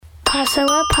Paso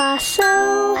a Paso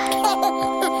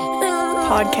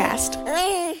podcast.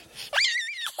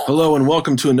 Hello and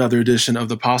welcome to another edition of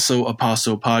the Paso a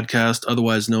Paso podcast,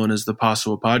 otherwise known as the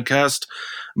Paso podcast.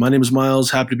 My name is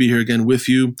Miles. Happy to be here again with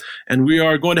you. And we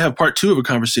are going to have part two of a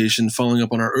conversation following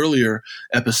up on our earlier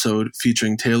episode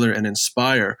featuring Taylor and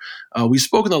Inspire. We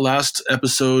spoke in the last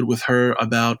episode with her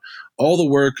about all the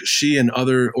work she and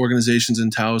other organizations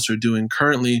in Taos are doing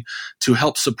currently to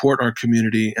help support our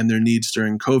community and their needs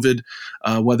during COVID,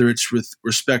 whether it's with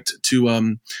respect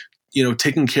to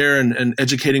taking care and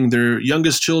educating their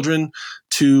youngest children,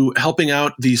 to helping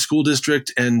out the school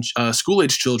district and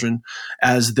school-age children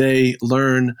as they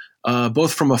learn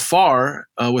both from afar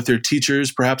with their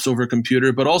teachers, perhaps over a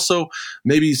computer, but also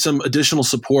maybe some additional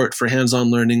support for hands-on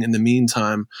learning in the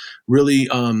meantime, really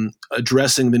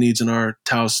addressing the needs in our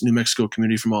Taos, New Mexico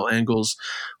community from all angles.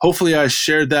 Hopefully I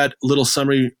shared that little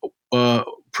summary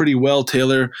pretty well,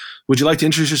 Taylor. Would you like to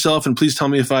introduce yourself, and please tell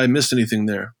me if I missed anything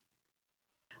there?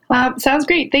 Sounds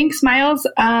great. Thanks, Miles.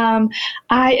 I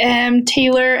am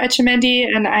Taylor Etchemendy,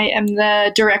 and I am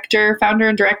the founder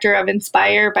and director of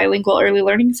Inspire Bilingual Early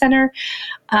Learning Center,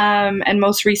 and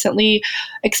most recently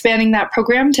expanding that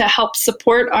program to help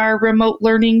support our remote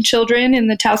learning children in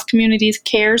the Taos Communities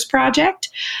CARES project.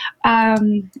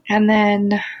 And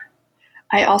then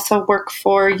I also work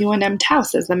for UNM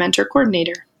Taos as the mentor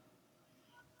coordinator.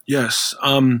 Yes.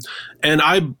 And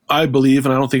I believe,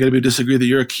 and I don't think anybody would disagree, that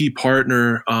you're a key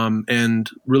partner and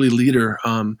really leader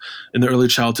in the early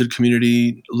childhood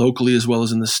community locally as well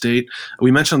as in the state. We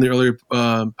mentioned on the earlier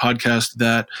podcast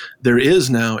that there is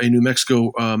now a New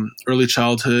Mexico early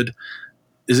childhood.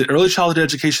 Is it Early Childhood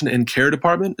Education and Care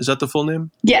Department? Is that the full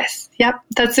name? Yes. Yep.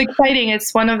 That's exciting.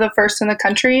 It's one of the first in the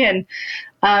country, and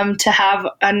to have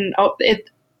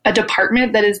a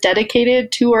department that is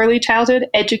dedicated to early childhood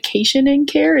education and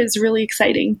care is really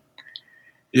exciting.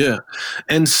 Yeah.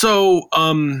 And so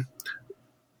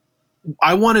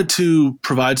I wanted to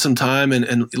provide some time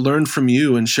and learn from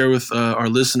you and share with our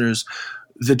listeners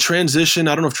the transition.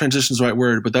 I don't know if transition is the right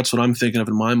word, but that's what I'm thinking of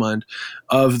in my mind,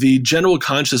 of the general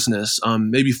consciousness,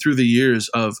 maybe through the years,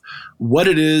 of what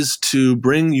it is to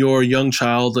bring your young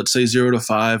child, let's say 0 to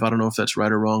 5, I don't know if that's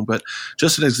right or wrong, but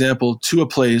just an example, to a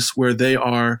place where they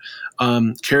are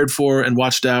cared for and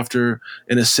watched after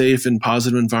in a safe and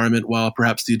positive environment while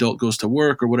perhaps the adult goes to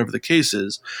work or whatever the case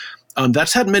is.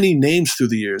 That's had many names through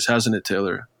the years, hasn't it,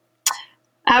 Taylor?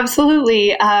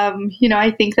 Absolutely.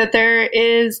 I think that there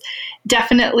is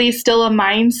definitely still a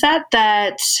mindset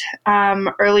that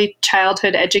early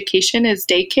childhood education is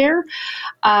daycare.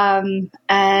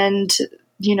 And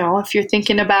if you're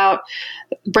thinking about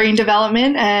brain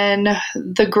development and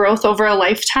the growth over a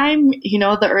lifetime,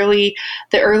 the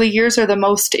early years are the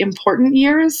most important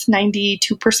years.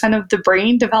 92% of the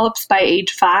brain develops by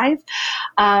age 5.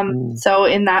 So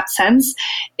in that sense,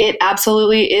 it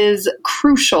absolutely is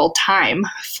crucial time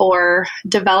for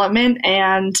development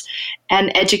and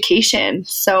education.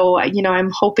 So,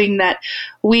 I'm hoping that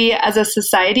we as a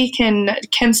society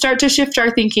can start to shift our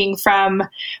thinking from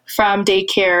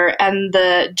daycare and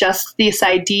this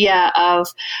idea of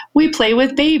we play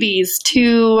with babies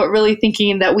to really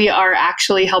thinking that we are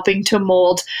actually helping to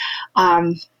mold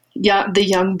the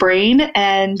young brain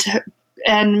and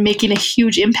making a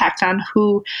huge impact on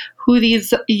who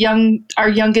our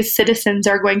youngest citizens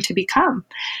are going to become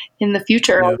in the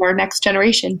future of our next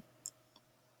generation.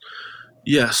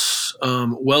 Yes.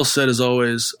 Well said as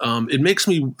always. It makes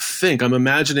me think, I'm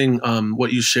imagining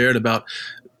what you shared about,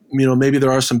 maybe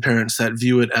there are some parents that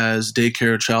view it as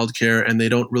daycare, childcare, and they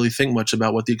don't really think much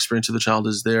about what the experience of the child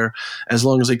is there, as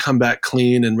long as they come back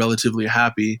clean and relatively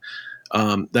happy.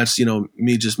 That's,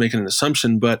 me just making an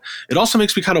assumption, but it also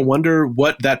makes me kind of wonder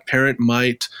what that parent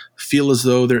might feel as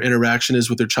though their interaction is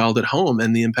with their child at home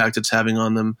and the impact it's having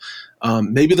on them.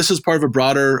 Maybe this is part of a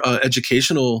broader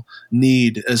educational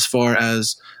need as far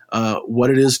as what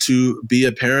it is to be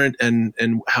a parent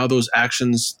and how those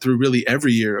actions through really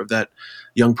every year of that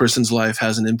young person's life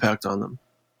has an impact on them.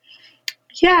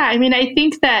 Yeah, I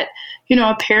think that,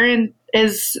 a parent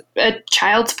is a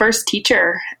child's first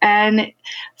teacher. And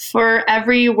for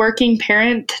every working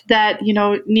parent that,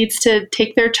 needs to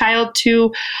take their child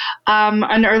to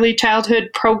an early childhood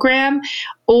program,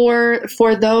 or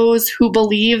for those who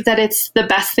believe that it's the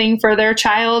best thing for their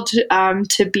child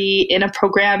to be in a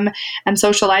program and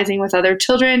socializing with other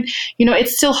children,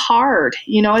 it's still hard.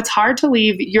 It's hard to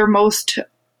leave your most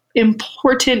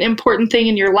important thing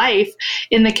in your life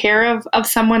in the care of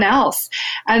someone else.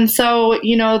 And so,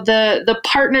 the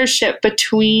partnership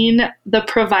between the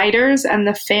providers and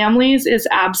the families is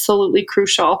absolutely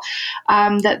crucial.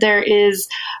 That there is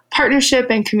partnership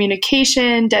and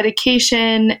communication,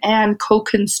 dedication, and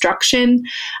co-construction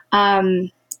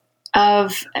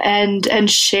of and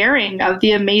sharing of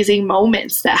the amazing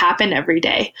moments that happen every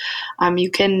day.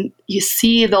 You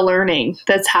see the learning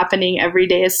that's happening every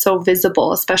day is so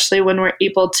visible, especially when we're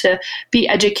able to be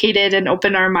educated and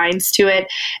open our minds to it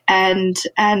and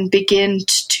begin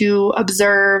to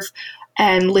observe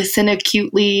and listen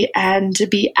acutely and to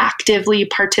be actively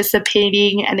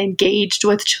participating and engaged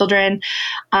with children.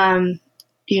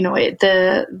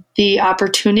 The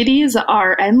opportunities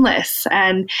are endless,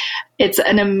 and it's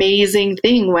an amazing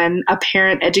thing when a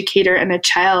parent, educator, and a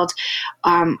child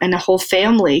and a whole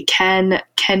family can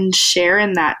share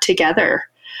in that together.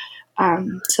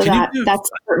 That's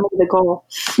certainly the goal.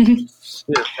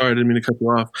 Yeah, sorry, I didn't mean to cut you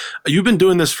off. You've been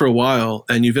doing this for a while,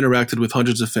 and you've interacted with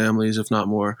hundreds of families, if not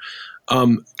more.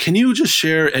 Can you just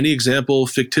share any example,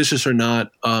 fictitious or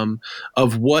not,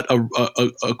 of what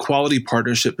a quality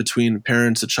partnership between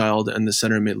parents, a child, and the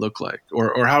center may look like,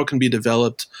 or how it can be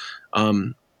developed? I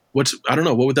don't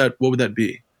know. What would that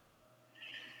be?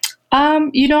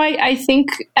 I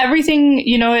think everything,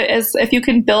 is if you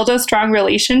can build a strong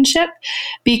relationship,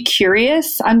 be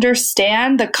curious,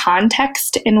 understand the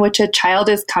context in which a child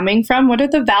is coming from. What are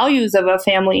the values of a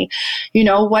family?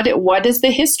 What is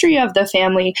the history of the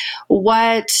family?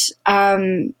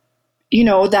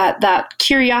 That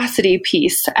curiosity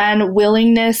piece and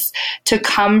willingness to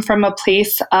come from a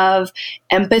place of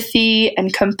empathy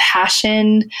and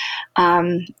compassion,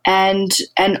 and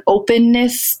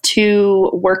openness to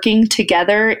working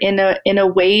together in a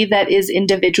way that is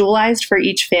individualized for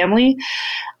each family.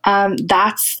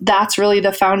 That's really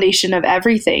the foundation of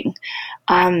everything.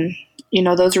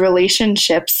 Those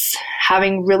relationships,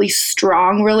 having really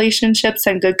strong relationships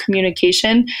and good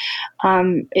communication,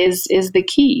 is the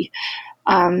key.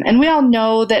 And we all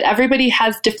know that everybody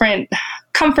has different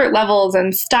comfort levels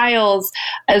and styles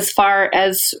as far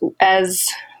as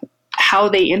how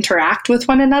they interact with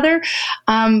one another.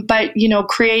 But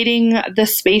creating the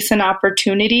space and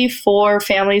opportunity for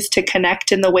families to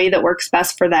connect in the way that works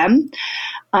best for them,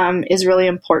 is really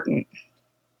important.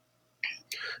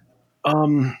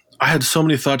 I had so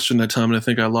many thoughts during that time, and I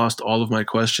think I lost all of my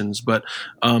questions. But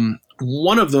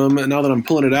one of them, and now that I'm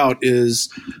pulling it out, is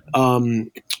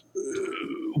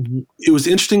it was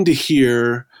interesting to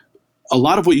hear a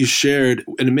lot of what you shared,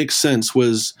 and it makes sense,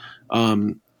 was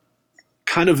kind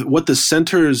of what the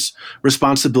center's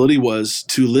responsibility was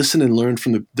to listen and learn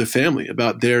from the family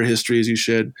about their history, as you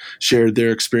shared their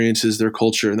experiences, their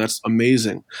culture, and that's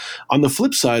amazing. On the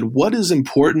flip side, what is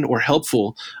important or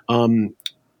helpful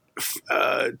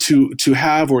to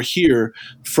have or hear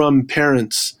from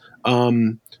parents,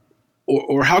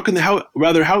 or how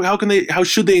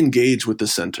should they engage with the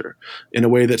center in a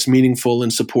way that's meaningful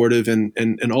and supportive,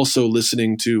 and also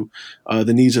listening to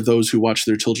the needs of those who watch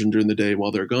their children during the day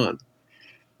while they're gone?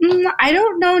 I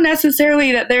don't know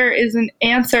necessarily that there is an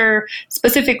answer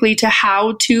specifically to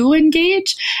how to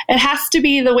engage. It has to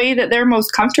be the way that they're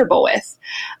most comfortable with.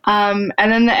 And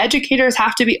then the educators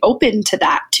have to be open to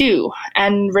that too,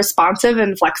 and responsive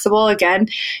and flexible. Again,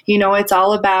 it's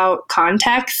all about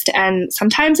context, and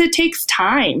sometimes it takes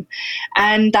time,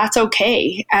 and that's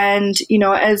okay. And,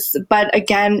 but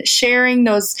again, sharing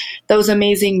those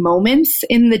amazing moments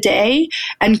in the day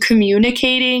and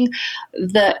communicating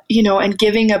and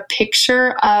giving a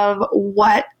picture of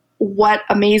what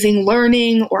amazing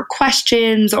learning or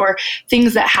questions or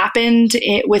things that happened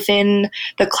within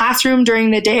the classroom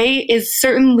during the day is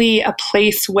certainly a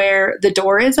place where the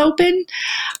door is open,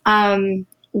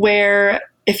 where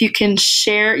if you can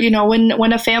share,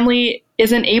 when a family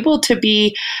isn't able to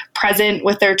be present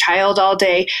with their child all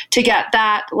day, to get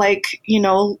that,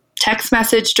 text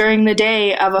message during the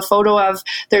day of a photo of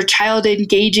their child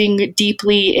engaging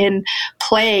deeply in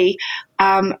play,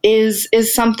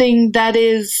 is something that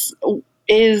is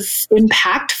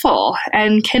impactful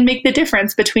and can make the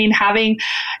difference between having,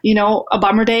 a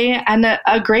bummer day and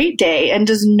a great day, and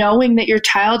just knowing that your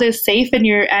child is safe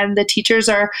and the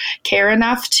teachers care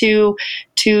enough to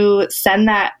send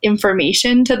that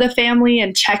information to the family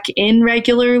and check in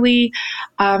regularly,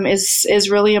 is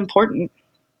really important.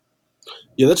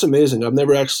 Yeah, that's amazing. I've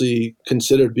never actually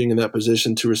considered being in that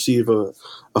position to receive a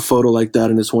photo like that,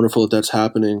 and it's wonderful that that's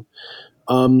happening.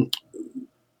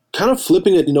 kind of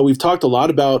flipping it, we've talked a lot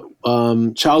about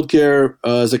childcare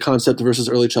as a concept versus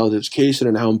early childhood education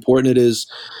and how important it is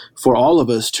for all of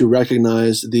us to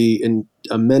recognize the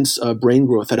immense brain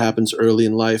growth that happens early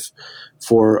in life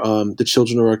for the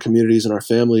children of our communities and our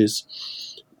families.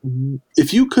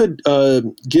 If you could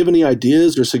give any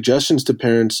ideas or suggestions to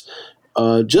parents,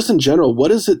 just in general,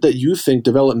 what is it that you think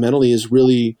developmentally is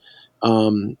really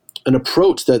an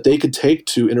approach that they could take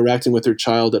to interacting with their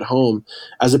child at home?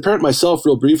 As a parent myself,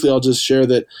 real briefly, I'll just share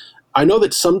that I know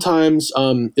that sometimes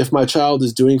if my child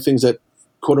is doing things that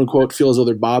quote unquote feel as though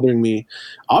they're bothering me,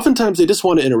 oftentimes they just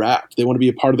want to interact. They want to be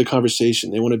a part of the conversation.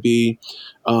 They want to be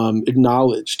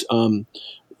acknowledged.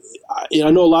 I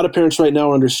know a lot of parents right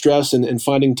now are under stress and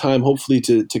finding time, hopefully,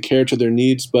 to care to their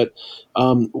needs. But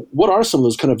what are some of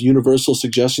those kind of universal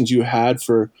suggestions you had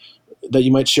that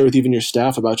you might share with even your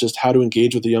staff about just how to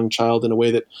engage with a young child in a way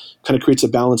that kind of creates a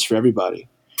balance for everybody?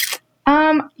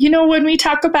 When we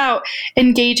talk about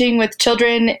engaging with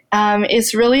children,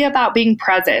 it's really about being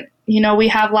present. We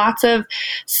have lots of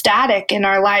static in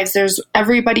our lives.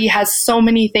 Everybody has so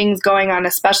many things going on,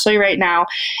 especially right now,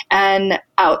 and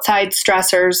outside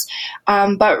stressors.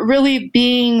 But really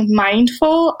being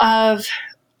mindful of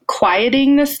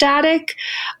quieting the static,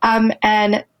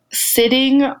 and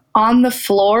sitting on the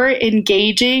floor,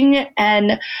 engaging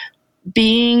and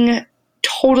being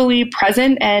totally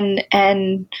present and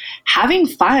having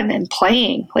fun and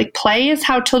playing. Like, play is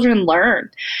how children learn.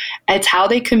 It's how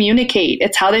they communicate.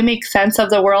 It's how they make sense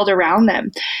of the world around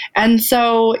them. And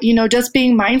so, just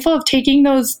being mindful of taking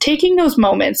those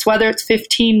moments, whether it's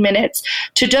 15 minutes,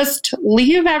 to just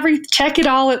check it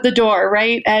all at the door,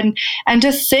 right? And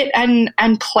just sit and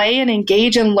play and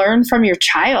engage and learn from your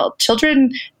child.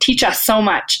 Children teach us so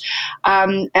much.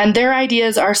 And their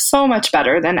ideas are so much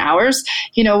better than ours.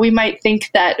 We might think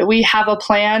that we have a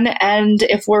plan, and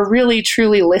if we're really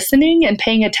truly listening and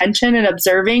paying attention and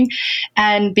observing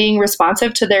and being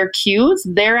responsive to their cues,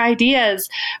 their ideas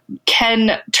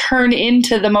can turn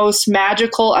into the most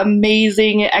magical,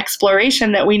 amazing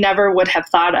exploration that we never would have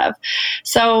thought of.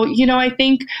 So, I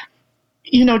think,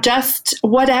 just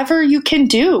whatever you can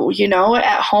do,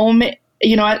 at home,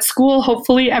 at school,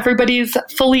 hopefully everybody's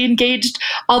fully engaged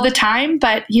all the time.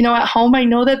 But, at home, I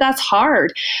know that that's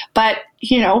hard. But,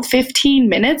 15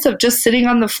 minutes of just sitting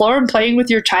on the floor and playing with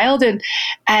your child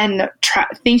and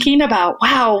thinking about,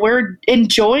 wow, we're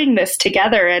enjoying this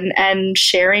together and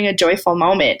sharing a joyful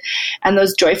moment. And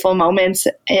those joyful moments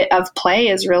of play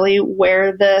is really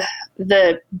where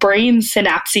the brain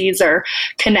synapses are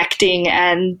connecting,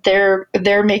 and they're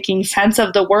making sense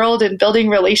of the world and building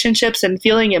relationships and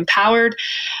feeling empowered.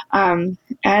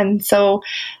 And so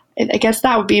I guess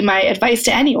that would be my advice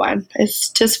to anyone, is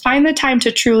just find the time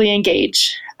to truly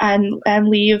engage and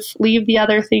leave the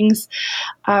other things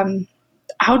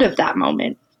out of that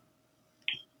moment.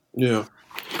 Yeah.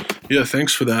 Yeah,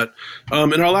 thanks for that.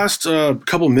 In our last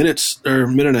couple minutes, or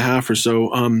minute and a half or so,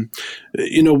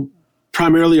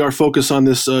 primarily our focus on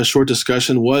this short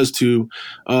discussion was to,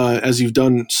 as you've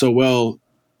done so well,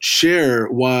 share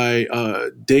why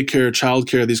daycare,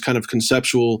 childcare, these kind of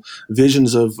conceptual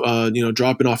visions of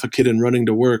dropping off a kid and running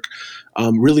to work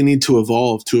really need to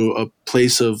evolve to a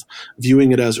place of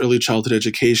viewing it as early childhood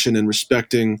education and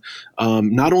respecting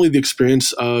not only the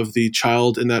experience of the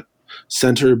child in that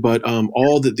center, but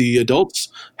all that the adults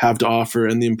have to offer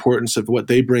and the importance of what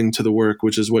they bring to the work,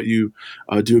 which is what you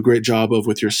do a great job of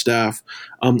with your staff.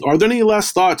 Are there any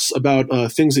last thoughts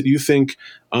about things that you think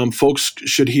folks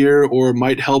should hear or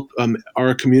might help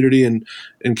our community and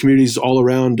communities all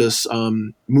around us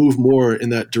move more in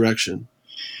that direction?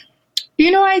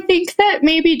 I think that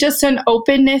maybe just an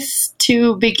openness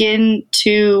to begin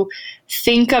to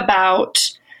think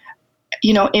about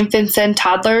infants and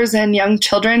toddlers and young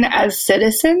children as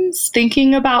citizens,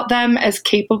 thinking about them as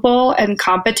capable and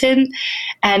competent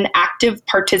and active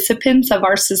participants of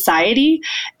our society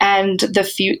and the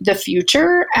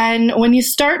future. And when you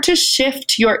start to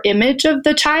shift your image of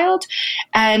the child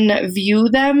and view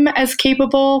them as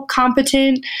capable,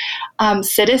 competent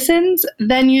citizens,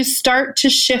 then you start to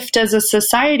shift as a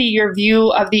society your view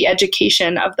of the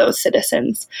education of those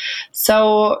citizens.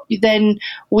 So then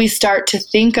we start to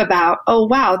think about, oh,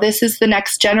 wow, this is the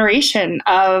next generation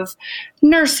of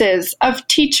nurses, of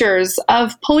teachers,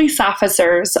 of police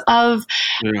officers, of,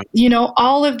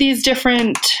 all of these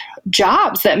different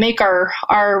jobs that make our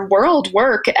world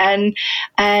work, and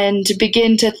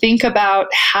begin to think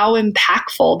about how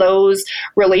impactful those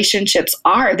relationships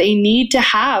are. They need to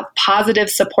have positive,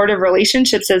 supportive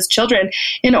relationships as children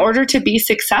in order to be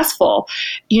successful,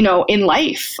 in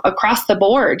life across the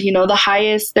board.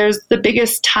 There's the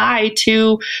biggest tie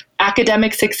to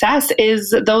academic success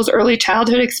is those early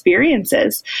childhood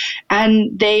experiences,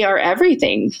 and they are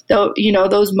everything.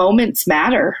 Those moments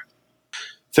matter.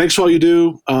 Thanks for all you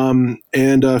do. And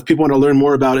if people want to learn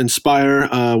more about Inspire,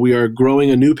 we are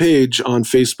growing a new page on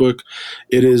Facebook.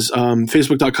 It is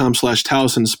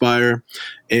facebook.com/TaosInspire.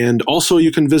 And also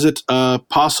you can visit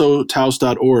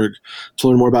PasoTaos.org to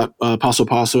learn more about Paso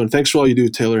Paso. And thanks for all you do,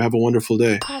 Taylor. Have a wonderful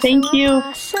day. Thank you.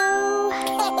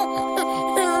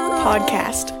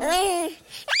 Podcast.